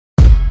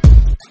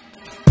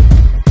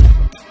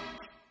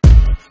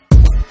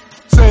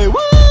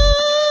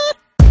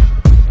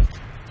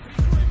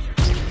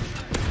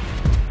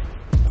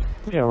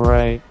Yeah,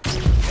 right.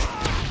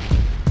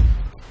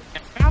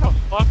 How the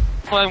fuck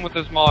playing with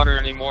this modder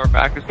anymore?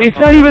 It's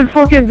not even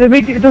fucking.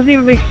 It doesn't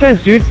even make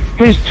sense, dude.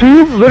 His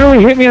tube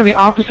literally hit me on the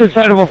opposite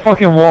side of a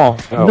fucking wall.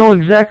 Oh. Know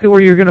exactly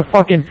where you're gonna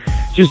fucking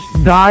just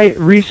die,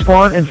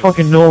 respawn, and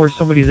fucking know where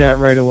somebody's at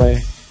right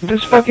away.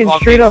 This fucking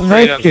straight up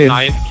knife kid.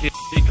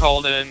 He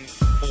called in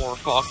 4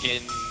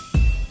 fucking.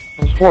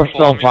 There's 4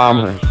 stealth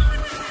bombers.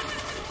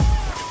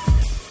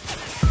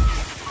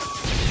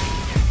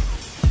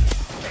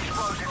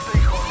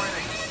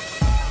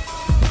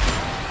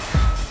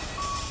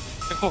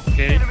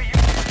 Okay.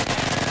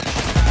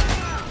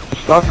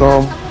 Stuck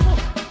him.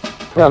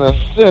 Got an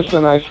assist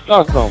and I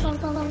stuck him.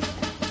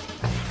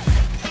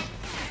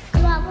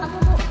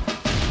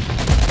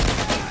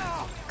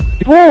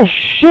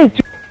 Bullshit,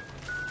 dude.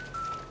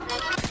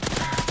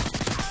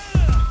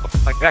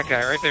 Like that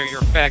guy right there, you're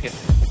a faggot.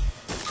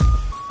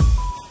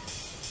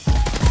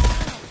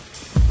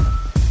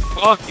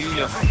 Fuck you,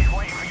 you.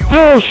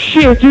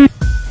 Bullshit, dude.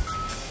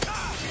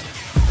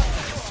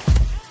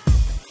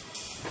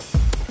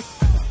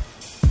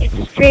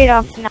 It's straight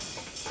up now.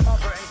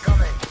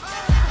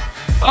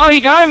 Oh,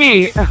 he got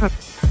me!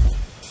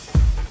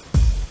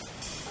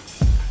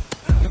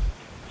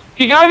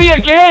 He got me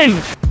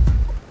again!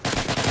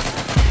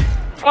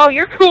 Oh,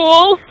 you're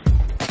cool!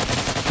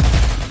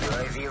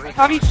 I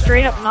thought he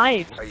straight up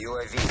knifed.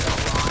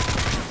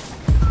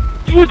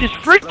 Dude, this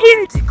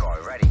freaking...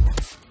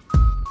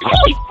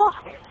 Holy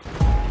fuck!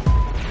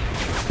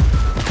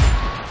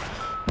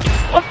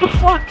 What the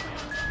fuck?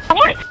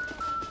 What?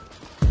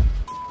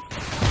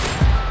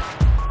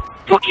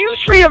 Fuck you,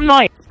 straight up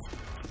knife!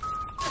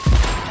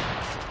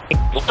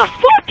 What the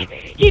fuck?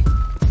 He...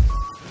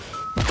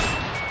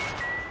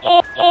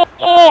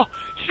 Oh!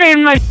 Straight up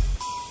knife!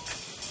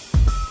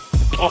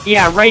 Oh,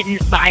 yeah, right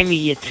by me,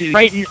 you two.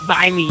 Right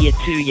by me, you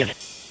two, you...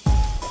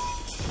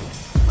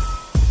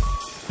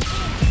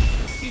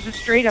 He's a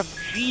straight up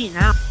G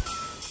now.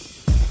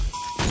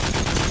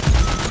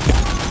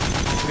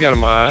 We got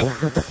him,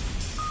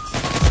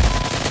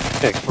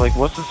 Like,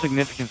 what's the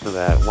significance of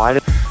that? Why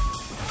did...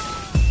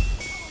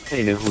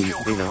 They know who you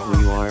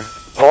are.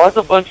 Oh, that's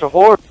a bunch of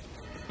whores.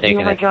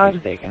 Taking oh my God.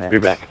 He's taking it. You're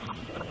back.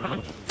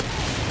 You're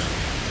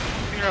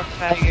a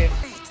faggot.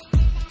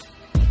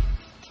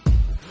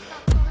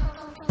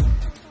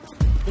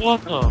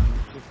 What the?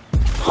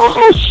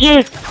 Oh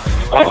shit!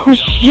 Oh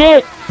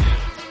shit!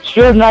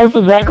 Straight knife,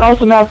 was that close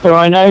enough?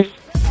 Throwing knife?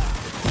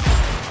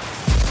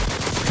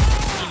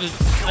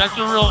 That's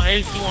a real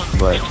AC one.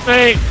 What? It's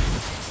fake!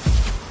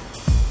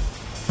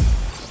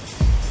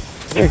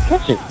 Here,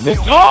 catch it,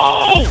 bitch.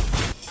 No!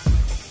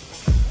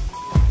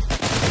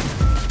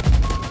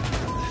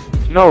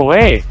 No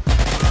way.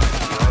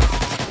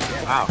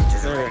 Wow.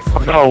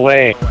 No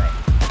way.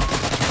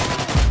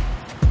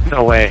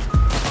 No way.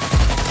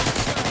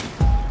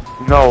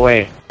 No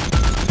way.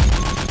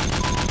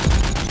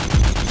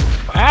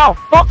 Ow,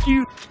 fuck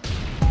you!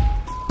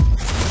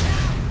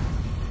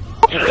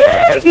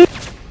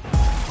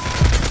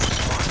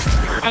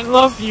 I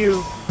love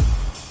you.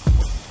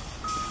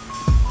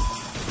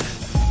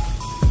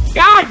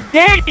 God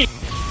damn it!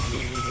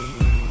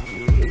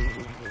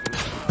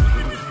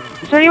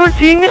 Is anyone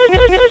seeing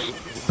this?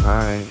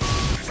 Alright.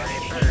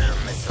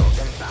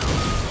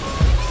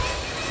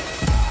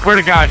 Swear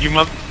to God, you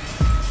mother...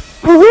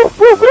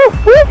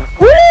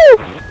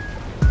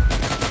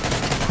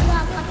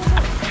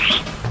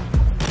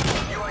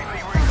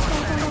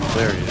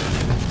 There he is.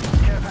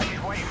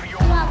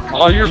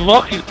 Oh, you're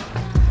lucky.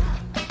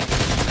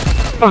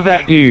 Of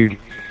that dude.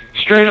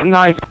 Straight up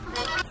knife.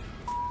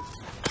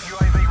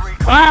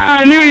 Ah,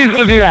 I knew he was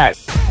gonna do that.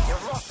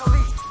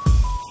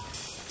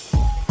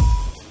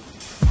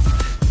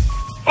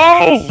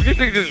 Oh, this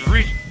thing just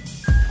reached.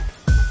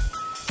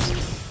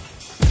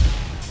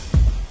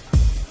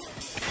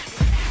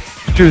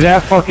 Through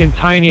that fucking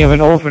tiny of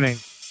an opening.